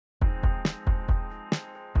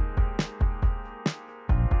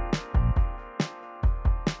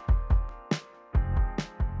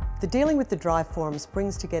The Dealing with the Dry Forums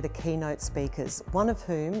brings together keynote speakers, one of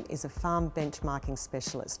whom is a farm benchmarking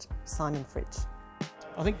specialist, Simon Fritsch.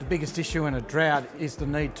 I think the biggest issue in a drought is the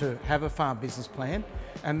need to have a farm business plan,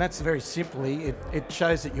 and that's very simply, it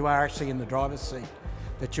shows that you are actually in the driver's seat,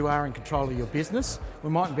 that you are in control of your business.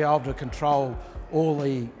 We mightn't be able to control all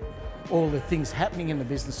the things happening in the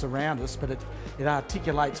business around us, but it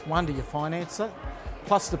articulates, one, to your financer,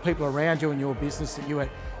 plus the people around you in your business, that you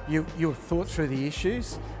have thought through the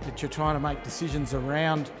issues, that you're trying to make decisions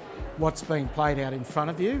around what's being played out in front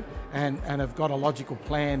of you, and have got a logical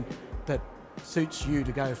plan that suits you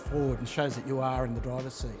to go forward and shows that you are in the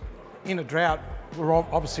driver's seat. In a drought, we're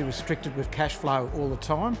obviously restricted with cash flow all the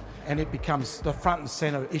time, and it becomes the front and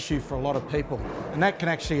centre issue for a lot of people, and that can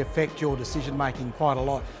actually affect your decision making quite a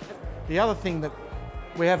lot. The other thing, that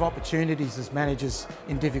we have opportunities as managers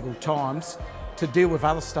in difficult times to deal with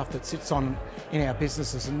other stuff that sits on in our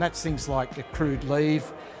businesses, and that's things like accrued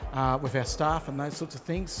leave with our staff and those sorts of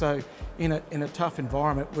things. So in a tough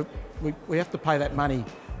environment, we have to pay that money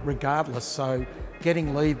regardless, so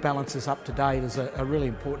getting leave balances up to date is a really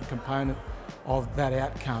important component of that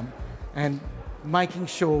outcome, and making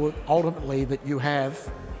sure ultimately that you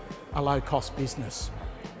have a low cost business.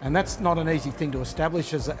 And that's not an easy thing to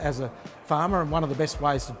establish as a farmer, and one of the best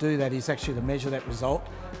ways to do that is actually to measure that result,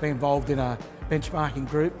 be involved in a benchmarking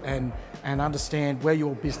group and understand where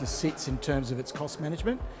your business sits in terms of its cost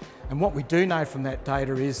management. And what we do know from that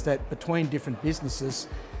data is that between different businesses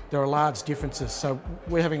there are large differences. So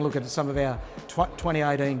we're having a look at some of our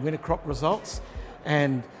 2018 winter crop results,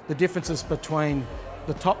 and the differences between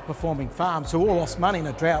the top performing farms who all lost money in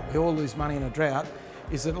a drought, we all lose money in a drought,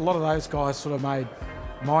 is that a lot of those guys sort of made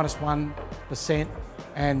 -1%,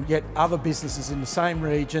 and yet other businesses in the same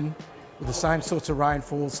region with the same sorts of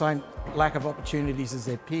rainfall, same lack of opportunities as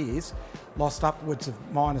their peers, lost upwards of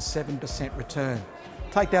 -7% return.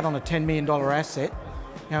 Take that on a $10 million asset.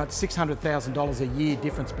 Now it's $600,000 a year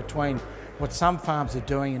difference between what some farms are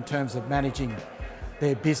doing in terms of managing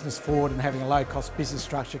their business forward and having a low cost business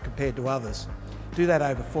structure compared to others. Do that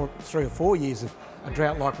over 3 or 4 years of a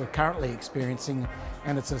drought like we're currently experiencing,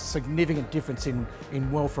 and it's a significant difference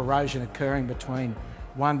in wealth erosion occurring between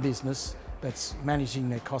one business that's managing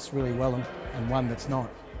their costs really well and one that's not.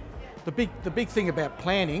 The big thing about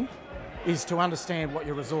planning is to understand what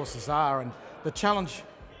your resources are, and the challenge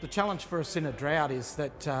for us in a drought is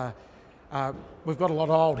that we've got a lot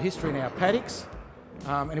of old history in our paddocks,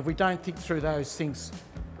 and if we don't think through those things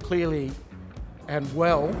clearly and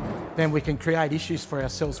well, then we can create issues for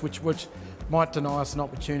ourselves which might deny us an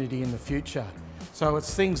opportunity in the future. So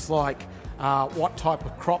it's things like what type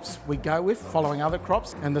of crops we go with, following other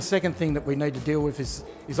crops. And the second thing that we need to deal with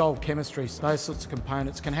is old chemistry. So those sorts of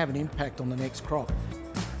components can have an impact on the next crop.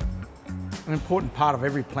 An important part of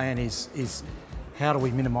every plan is how do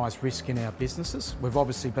we minimise risk in our businesses. We've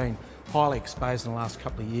obviously been highly exposed in the last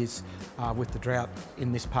couple of years with the drought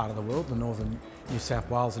in this part of the world, the northern New South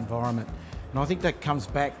Wales environment. And I think that comes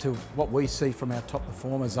back to what we see from our top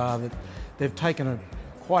performers, are that they've taken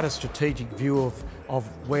quite a strategic view of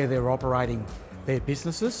where they're operating their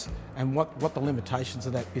businesses and what the limitations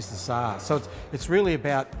of that business are. So it's really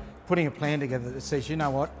about putting a plan together that says, you know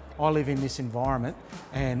what, I live in this environment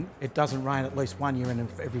and it doesn't rain at least 1 year in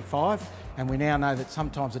every 5, and we now know that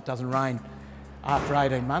sometimes it doesn't rain after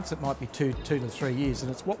 18 months, it might be 2 to 3 years,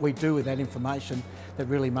 and it's what we do with that information that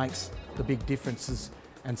really makes the big differences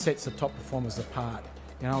and sets the top performers apart.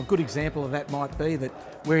 You know, a good example of that might be that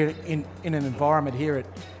we're in an environment here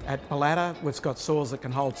at Balata. We've got soils that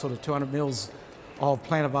can hold sort of 200 mils of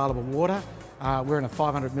plant available water. We're in a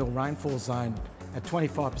 500 mil rainfall zone. At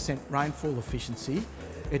 25% rainfall efficiency,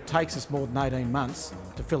 it takes us more than 18 months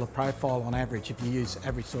to fill a profile on average if you use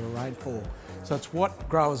average sort of rainfall. So it's what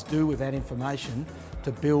growers do with that information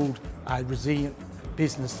to build a resilient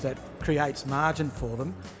business that creates margin for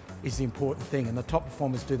them is the important thing, and the top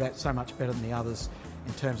performers do that so much better than the others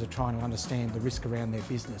in terms of trying to understand the risk around their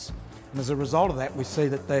business. And as a result of that, we see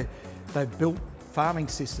that they've built farming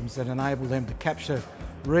systems that enable them to capture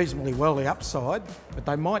reasonably well the upside, but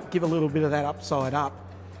they might give a little bit of that upside up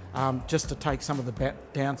just to take some of the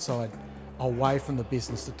downside away from the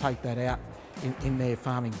business, to take that out in their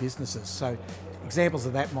farming businesses. So examples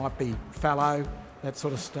of that might be fallow, that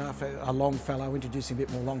sort of stuff, a long fallow, introducing a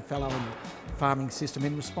bit more long fallow in the farming system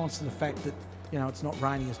in response to the fact that, you know, it's not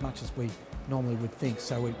raining as much as we normally would think.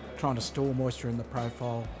 So we're trying to store moisture in the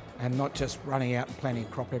profile and not just running out and planting a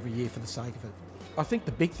crop every year for the sake of it. I think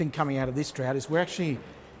the big thing coming out of this drought is we're actually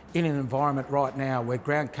in an environment right now where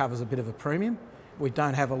ground cover's a bit of a premium. We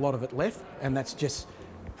don't have a lot of it left, and that's just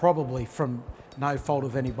probably from no fault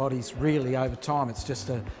of anybody's really over time. It's just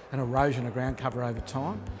an erosion of ground cover over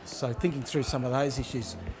time. So thinking through some of those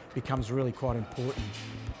issues becomes really quite important.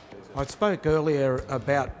 I spoke earlier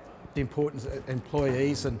about the importance of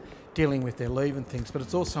employees and dealing with their leave and things, but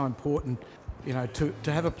it's also important, you know, to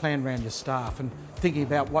have a plan around your staff and thinking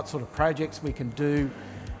about what sort of projects we can do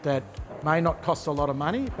that may not cost a lot of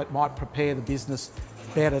money but might prepare the business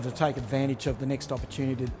better to take advantage of the next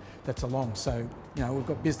opportunity that's along. So, you know, we've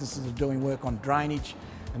got businesses that are doing work on drainage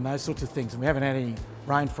and those sorts of things, and we haven't had any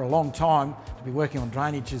rain for a long time. To be working on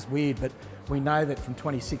drainage is weird, but we know that from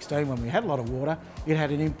 2016, when we had a lot of water, it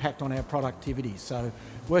had an impact on our productivity. So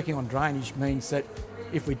working on drainage means that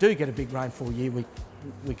if we do get a big rainfall year,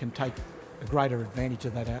 we can take a greater advantage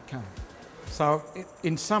of that outcome. So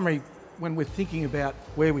in summary, when we're thinking about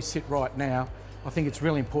where we sit right now, I think it's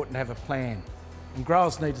really important to have a plan. And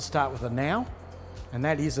growers need to start with a now, and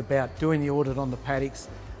that is about doing the audit on the paddocks,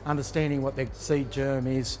 understanding what their seed germ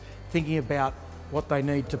is, thinking about what they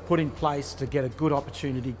need to put in place to get a good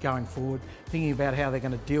opportunity going forward, thinking about how they're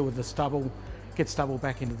going to deal with the stubble, get stubble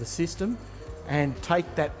back into the system, and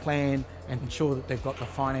take that plan and ensure that they've got the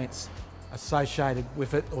finance associated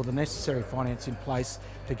with it or the necessary finance in place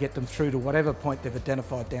to get them through to whatever point they've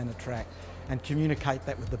identified down the track, and communicate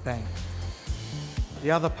that with the bank.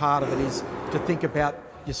 The other part of it is to think about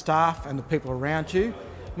your staff and the people around you.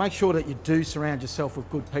 Make sure that you do surround yourself with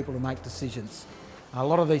good people to make decisions. A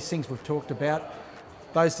lot of these things we've talked about,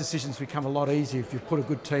 those decisions become a lot easier if you put a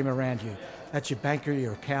good team around you. That's your banker,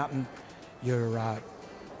 your accountant, your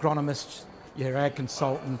agronomist, your ag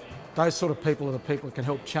consultant. Those sort of people are the people that can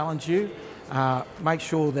help challenge you. Make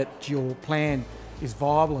sure that your plan is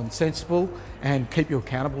viable and sensible and keep you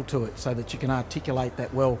accountable to it so that you can articulate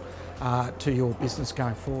that well to your business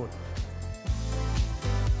going forward.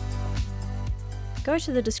 Go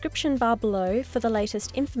to the description bar below for the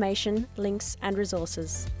latest information, links and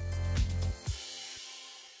resources.